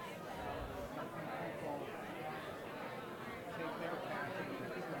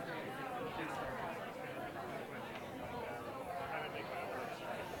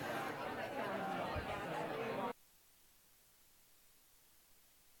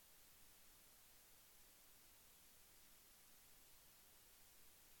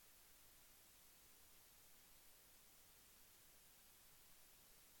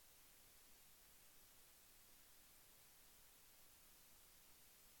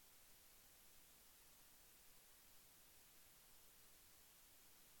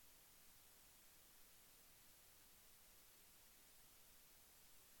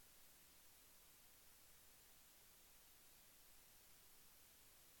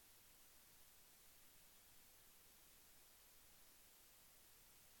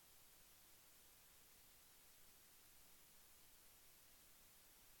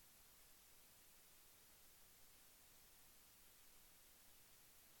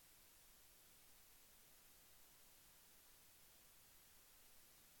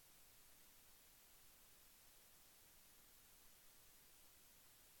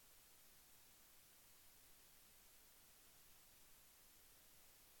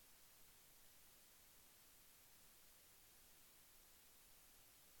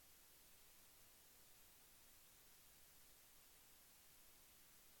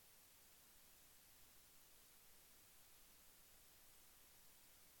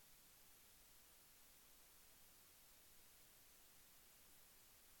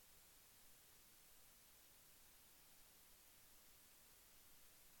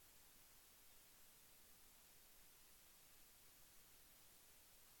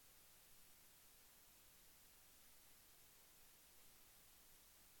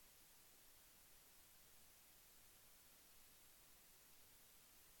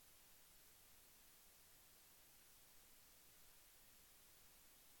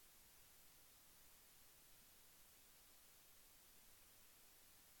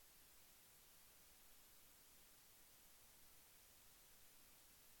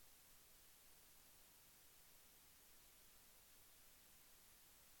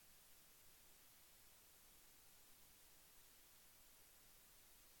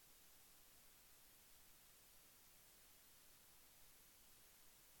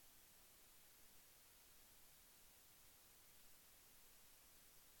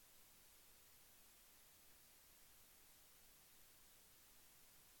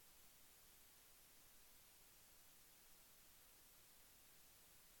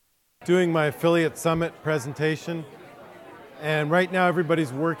 Doing my affiliate summit presentation, and right now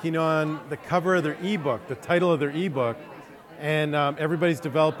everybody's working on the cover of their ebook, the title of their ebook, and everybody's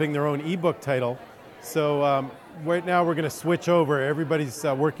developing their own ebook title. So right now we're going to switch over. Everybody's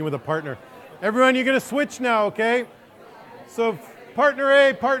working with a partner. Everyone, you're going to switch now, okay? So partner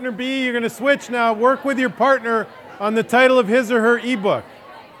A, partner B, you're going to switch now. Work with your partner on the title of his or her ebook.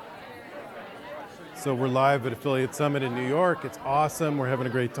 So we're live at Affiliate Summit in New York. It's awesome. We're having a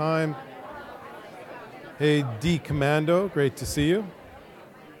great time. Hey, D Commando, great to see you.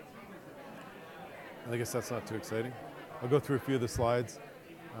 I guess that's not too exciting. I'll go through a few of the slides.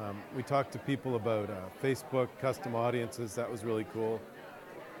 We talked to people about Facebook, custom audiences. That was really cool.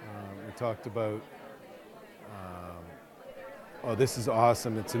 We talked about, oh, this is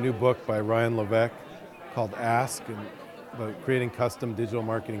awesome. It's a new book by Ryan Levesque called Ask, and about creating custom digital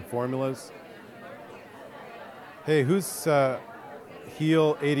marketing formulas. Hey, who's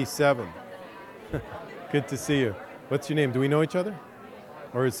Heel 87? Good to see you. What's your name? Do we know each other?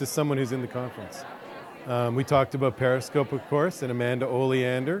 Or is this someone who's in the conference? We talked about Periscope, of course, and Amanda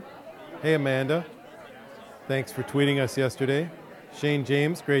Oleander. Hey, Amanda. Thanks for tweeting us yesterday. Shane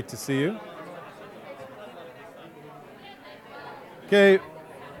James, great to see you. Okay,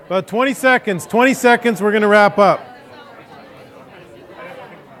 about 20 seconds. 20 seconds, we're going to wrap up.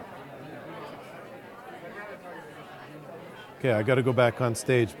 Okay, I got to go back on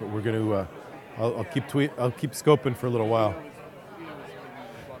stage, but we're going to. I'll keep scoping for a little while.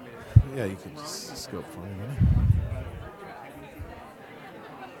 Yeah, you can just scope for me.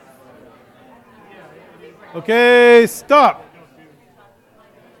 Okay, stop.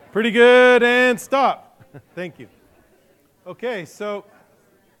 Pretty good, and stop. Thank you. Okay, so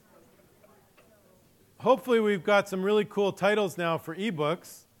hopefully we've got some really cool titles now for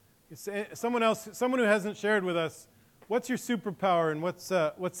ebooks. Someone who hasn't shared with us. What's your superpower, and what's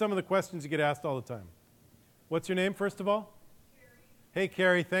some of the questions you get asked all the time? What's your name, first of all? Carrie. Hey,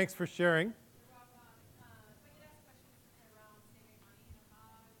 Carrie, thanks for sharing. You're welcome. So I get asked questions around saving money.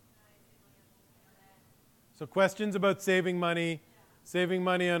 How can I save money on the internet? So questions about saving money, saving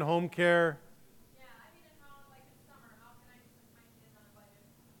money on home care. Yeah, I mean, and how, like in summer, how can I do some my kids on a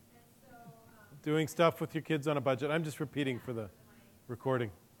budget? And so, Doing stuff with your kids on a budget. I'm just repeating for the recording.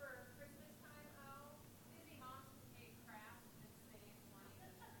 for Christmas time, how busy moms can make crafts and save money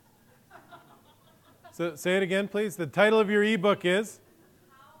this Christmas. So say it again, please. The title of your ebook is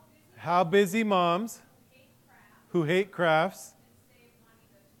How Busy Moms Who Hate Crafts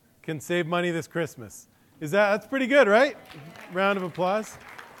Can Save Money This Christmas. That's pretty good, right? Round of applause.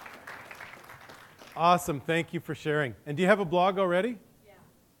 Awesome. Thank you for sharing. And do you have a blog already? Yeah.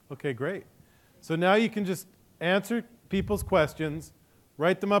 Okay, great. So now you can just answer people's questions,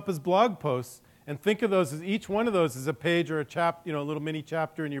 write them up as blog posts, and think of those as each one of those is a page or a a little mini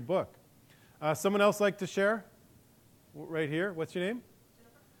chapter in your book. Someone else like to share? Right here. What's your name?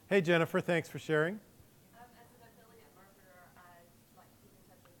 Jennifer? Hey, Jennifer. Thanks for sharing. As an affiliate marketer, I like to keep in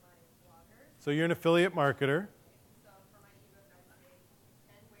touch with my bloggers. So you're an affiliate marketer. So for my ebook,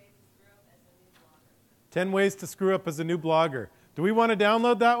 I say 10 ways to screw up as a new blogger. 10 ways to screw up as a new blogger. Do we want to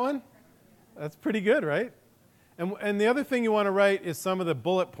download that one? That's pretty good, right? And the other thing you want to write is some of the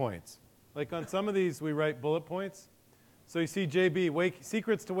bullet points. Like on some of these, we write bullet points. So you see JB,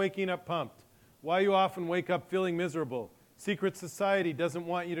 secrets to waking up pumped. Why you often wake up feeling miserable. Secrets society doesn't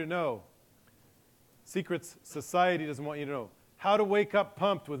want you to know. Secrets society doesn't want you to know. How to wake up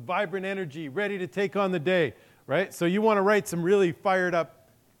pumped with vibrant energy, ready to take on the day, right? So you want to write some really fired up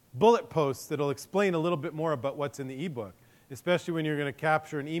bullet posts that'll explain a little bit more about what's in the ebook, especially when you're going to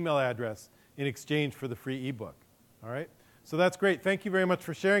capture an email address in exchange for the free ebook. All right? So that's great. Thank you very much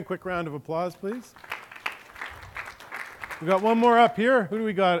for sharing. Quick round of applause, please. We got one more up here. Who do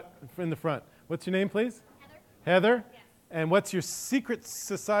we got in the front? What's your name, please? Heather? Heather? Yes. And what's your secret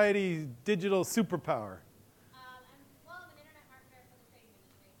society digital superpower? I'm an internet marketer for the trading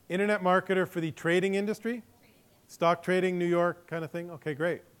industry. Internet marketer for the trading industry? Trading, yes. Stock trading, New York kind of thing? Okay,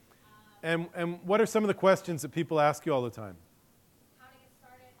 great. And what are some of the questions that people ask you all the time? How to get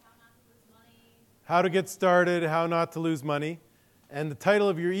started, how not to lose money. How to get started, how not to lose money. And the title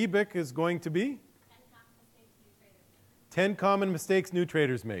of your ebook is going to be? 10 common mistakes new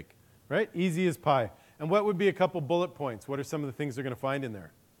traders make. Right? Easy as pie. And what would be a couple bullet points? What are some of the things they're going to find in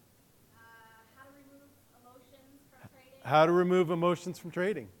there? How to remove emotions from trading. How to remove emotions from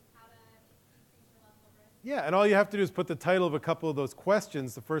trading. How to increase your level of risk. Yeah, and all you have to do is put the title of a couple of those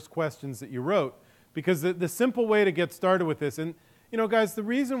questions, the first questions that you wrote, because the simple way to get started with this, and you know, guys, the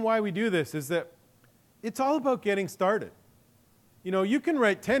reason why we do this is that it's all about getting started. You know, you can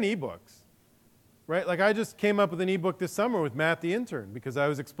write 10 ebooks, right? Like I just came up with an ebook this summer with Matt the intern because I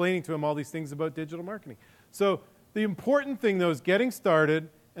was explaining to him all these things about digital marketing. So the important thing though is getting started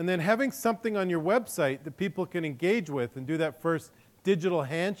and then having something on your website that people can engage with and do that first digital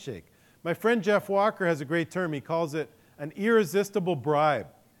handshake. My friend Jeff Walker has a great term. He calls it an irresistible bribe.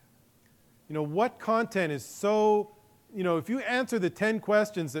 You know, what content is so, you know, if you answer the 10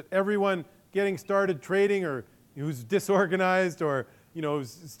 questions that everyone getting started trading or who's disorganized or, you know,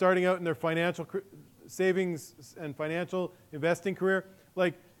 who's starting out in their financial savings and financial investing career,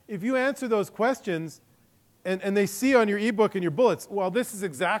 like if you answer those questions and they see on your ebook and your bullets, well, this is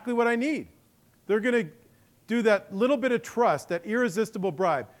exactly what I need. They're going to do that little bit of trust, that irresistible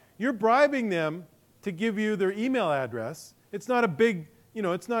bribe. You're bribing them to give you their email address. It's not a big, you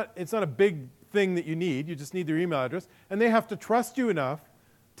know, it's not a big thing that you need. You just need their email address. And they have to trust you enough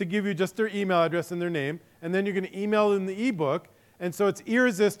to give you just their email address and their name. And then you're going to email them the ebook. And so it's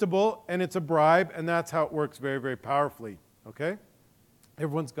irresistible and it's a bribe. And that's how it works very, very powerfully. Okay?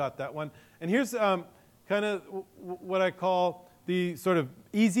 Everyone's got that one. And here's kind of what I call the sort of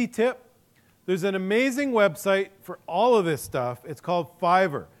easy tip. There's an amazing website for all of this stuff. It's called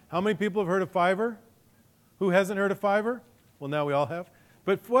Fiverr. How many people have heard of Fiverr? Who hasn't heard of Fiverr? Well, now we all have.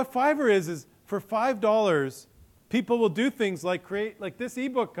 But what Fiverr is for $5, people will do things like like this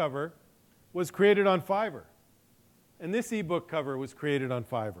ebook cover was created on Fiverr. And this ebook cover was created on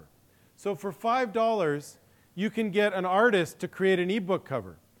Fiverr. So for $5, you can get an artist to create an ebook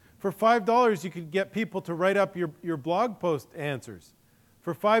cover. For $5, you could get people to write up your blog post answers.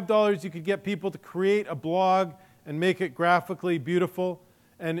 For $5, you could get people to create a blog and make it graphically beautiful.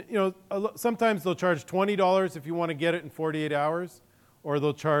 And you know, sometimes they'll charge $20 if you want to get it in 48 hours, or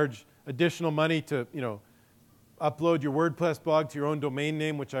they'll charge additional money to, you know, upload your WordPress blog to your own domain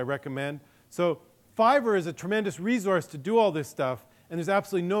name, which I recommend. So Fiverr is a tremendous resource to do all this stuff, and there's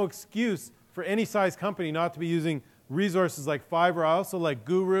absolutely no excuse for any size company not to be using resources like Fiverr. I also like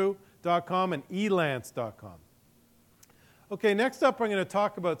Guru.com and Elance.com. Okay, next up I'm going to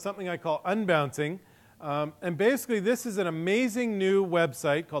talk about something I call unbouncing. And basically this is an amazing new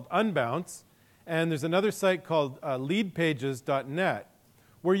website called Unbounce. And there's another site called leadpages.net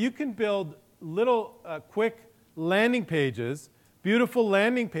where you can build little quick landing pages, beautiful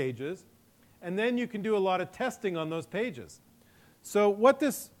landing pages, and then you can do a lot of testing on those pages. So what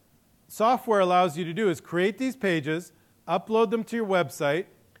this software allows you to do is create these pages, upload them to your website,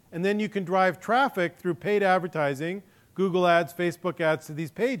 and then you can drive traffic through paid advertising, Google ads, Facebook ads to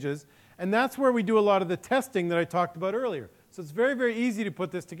these pages. And that's where we do a lot of the testing that I talked about earlier. So it's very, very easy to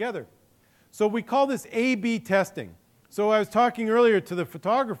put this together. So we call this A/B testing. So I was talking earlier to the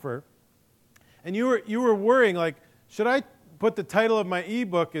photographer, and you were worrying, like, should I put the title of my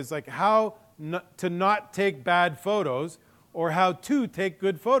ebook is like how to not take bad photos or how to take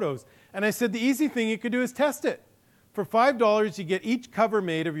good photos. And I said the easy thing you could do is test it. For $5, you get each cover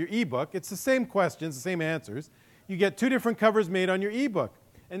made of your ebook. It's the same questions, the same answers. You get 2 different covers made on your ebook.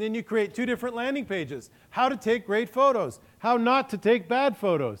 And then you create 2 different landing pages. How to take great photos. How not to take bad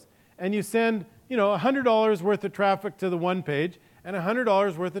photos. And you send, you know, $100 worth of traffic to the one page and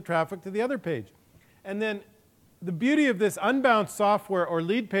 $100 worth of traffic to the other page. And then the beauty of this Unbounce software or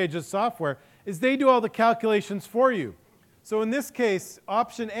Lead Pages software is they do all the calculations for you. So in this case,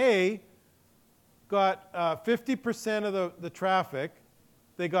 option A got 50% of the traffic.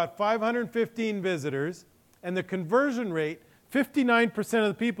 They got 515 visitors. And the conversion rate, 59% of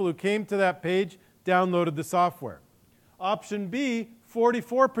the people who came to that page downloaded the software. Option B,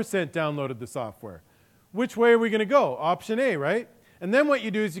 44% downloaded the software. Which way are we going to go? Option A, right? And then what you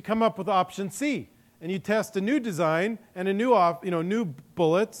do is you come up with option C. And you test a new design and a new, new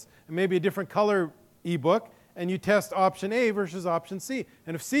bullets and maybe a different color ebook. And you test option A versus option C.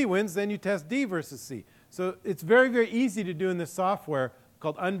 And if C wins, then you test D versus C. So it's very, very easy to do in this software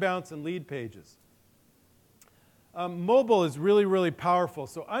called Unbounce and Lead Pages. Mobile is really, really powerful.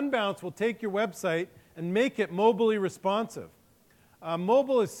 So Unbounce will take your website and make it mobilely responsive.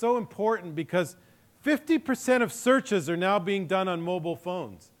 Mobile is so important because 50% of searches are now being done on mobile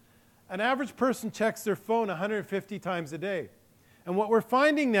phones. An average person checks their phone 150 times a day. And what we're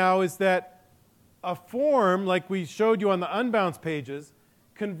finding now is that a form, like we showed you on the Unbounce pages,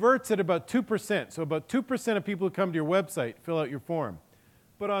 converts at about 2%. So about 2% of people who come to your website fill out your form.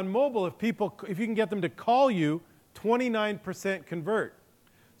 But on mobile, if you can get them to call you, 29% convert.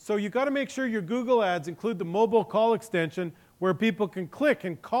 So you've got to make sure your Google ads include the mobile call extension where people can click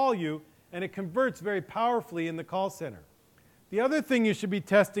and call you, and it converts very powerfully in the call center. The other thing you should be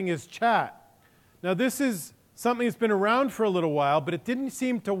testing is chat. Now this is something that's been around for a little while, but it didn't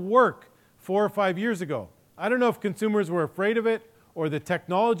seem to work 4 or 5 years ago. I don't know if consumers were afraid of it or the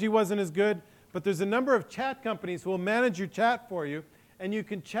technology wasn't as good, but there's a number of chat companies who will manage your chat for you, and you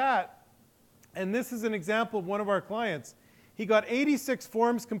can chat. And this is an example of one of our clients. He got 86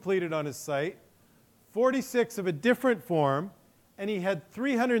 forms completed on his site, 46 of a different form, and he had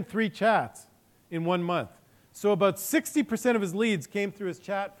 303 chats in 1 month. So about 60% of his leads came through his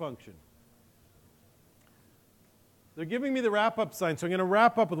chat function. They're giving me the wrap-up sign, so I'm going to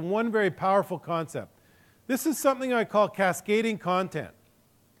wrap up with one very powerful concept. This is something I call cascading content.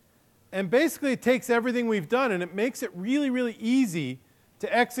 And basically it takes everything we've done and it makes it really, really easy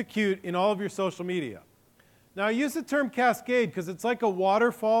to execute in all of your social media. Now I use the term cascade because it's like a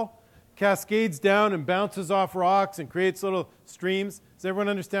waterfall, cascades down and bounces off rocks and creates little streams. Does everyone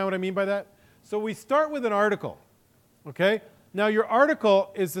understand what I mean by that? So we start with an article, okay? Now your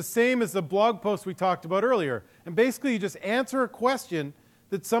article is the same as the blog post we talked about earlier. And basically you just answer a question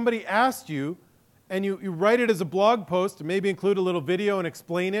that somebody asked you, and you write it as a blog post and maybe include a little video and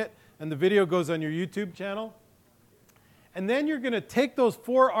explain it, and the video goes on your YouTube channel. And then you're going to take those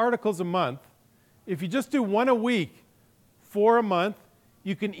 4 articles a month. If you just do 1 a week, 4 a month,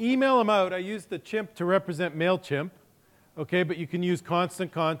 you can email them out. I use the chimp to represent MailChimp, okay, but you can use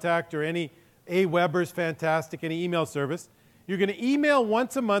Constant Contact or any Aweber's fantastic, any email service. You're going to email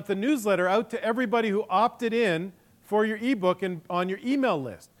once a month a newsletter out to everybody who opted in for your ebook and on your email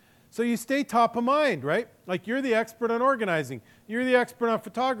list. So you stay top of mind, right? Like you're the expert on organizing. You're the expert on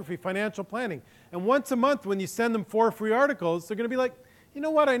photography, financial planning. And once a month when you send them 4 free articles, they're going to be like, you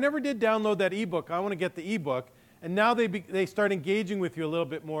know what, I never did download that ebook. I want to get the ebook. And now they start engaging with you a little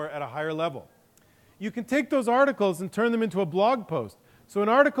bit more at a higher level. You can take those articles and turn them into a blog post. So an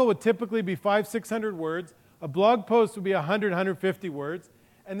article would typically be 500-600 words. A blog post would be 100-150 words.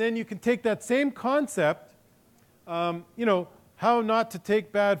 And then you can take that same concept, you know, how not to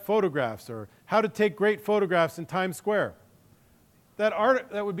take bad photographs or how to take great photographs in Times Square.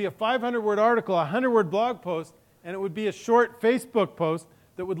 That would be a 500-word article, a 100-word blog post, and it would be a short Facebook post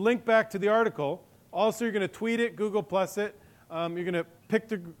that would link back to the article. Also, you're going to tweet it, Google Plus it. You're going to pick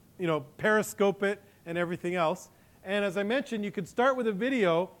the, you know, Periscope it and everything else. And as I mentioned, you could start with a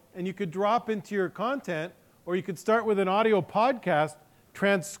video and you could drop into your content, or you could start with an audio podcast,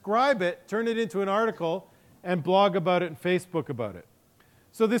 transcribe it, turn it into an article, and blog about it and Facebook about it.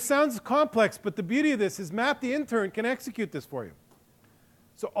 So this sounds complex, but the beauty of this is Matt the intern can execute this for you.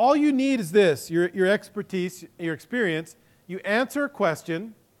 So all you need is this, your expertise, your experience. You answer a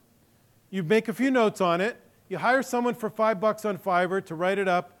question, you make a few notes on it, you hire someone for $5 on Fiverr to write it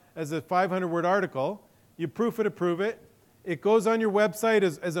up as a 500-word article, you proof it, approve it, it goes on your website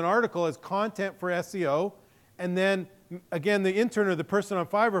as an article, as content for SEO, and then, again, the intern or the person on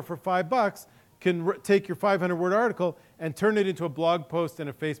Fiverr for $5 can take your 500-word article and turn it into a blog post and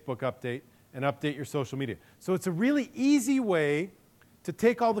a Facebook update and update your social media. So it's a really easy way to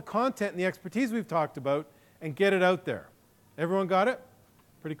take all the content and the expertise we've talked about and get it out there. Everyone got it?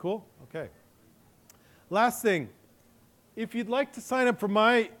 Pretty cool? Okay. Last thing, if you'd like to sign up for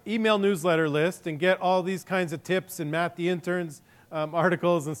my email newsletter list and get all these kinds of tips and Matt the Intern's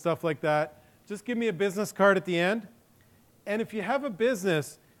articles and stuff like that, just give me a business card at the end. And if you have a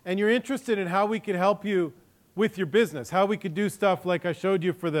business and you're interested in how we could help you with your business, how we could do stuff like I showed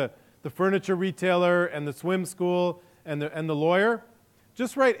you for the furniture retailer and the swim school and the lawyer,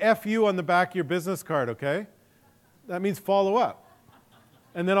 just write FU on the back of your business card, okay? That means follow up.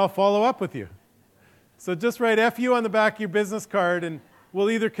 And then I'll follow up with you. So just write FU on the back of your business card, and we'll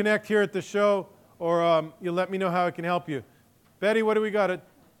either connect here at the show or you'll let me know how I can help you. Betty, what do we got?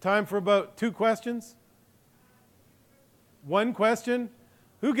 Time for about 2 questions? 1 question?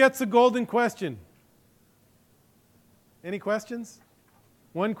 Who gets the golden question? Any questions?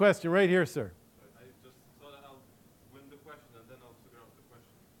 1 question right here, sir. I just thought I'll win the question and then I'll figure out the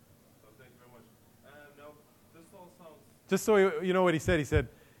question. So thank you very much. Now, this all sounds... Just so you know what he said. He said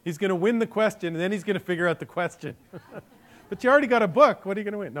he's going to win the question and then he's going to figure out the question. But you already got a book. What are you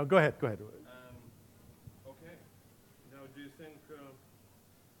going to win? No, go ahead. Go ahead. Okay. Now, do you think...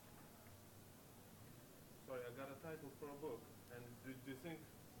 sorry, I got a title for a book. And do you think...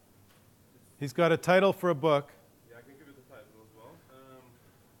 He's got a title for a book. Yeah, I can give you the title as well.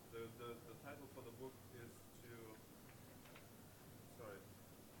 The title for the book is to... Sorry.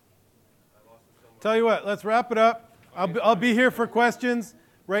 I lost it somewhere. Tell you what, let's wrap it up. I'll be here for questions.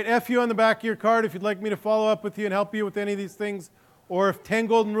 Write FU on the back of your card if you'd like me to follow up with you and help you with any of these things, or if 10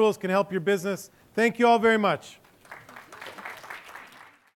 Golden Rules can help your business. Thank you all very much.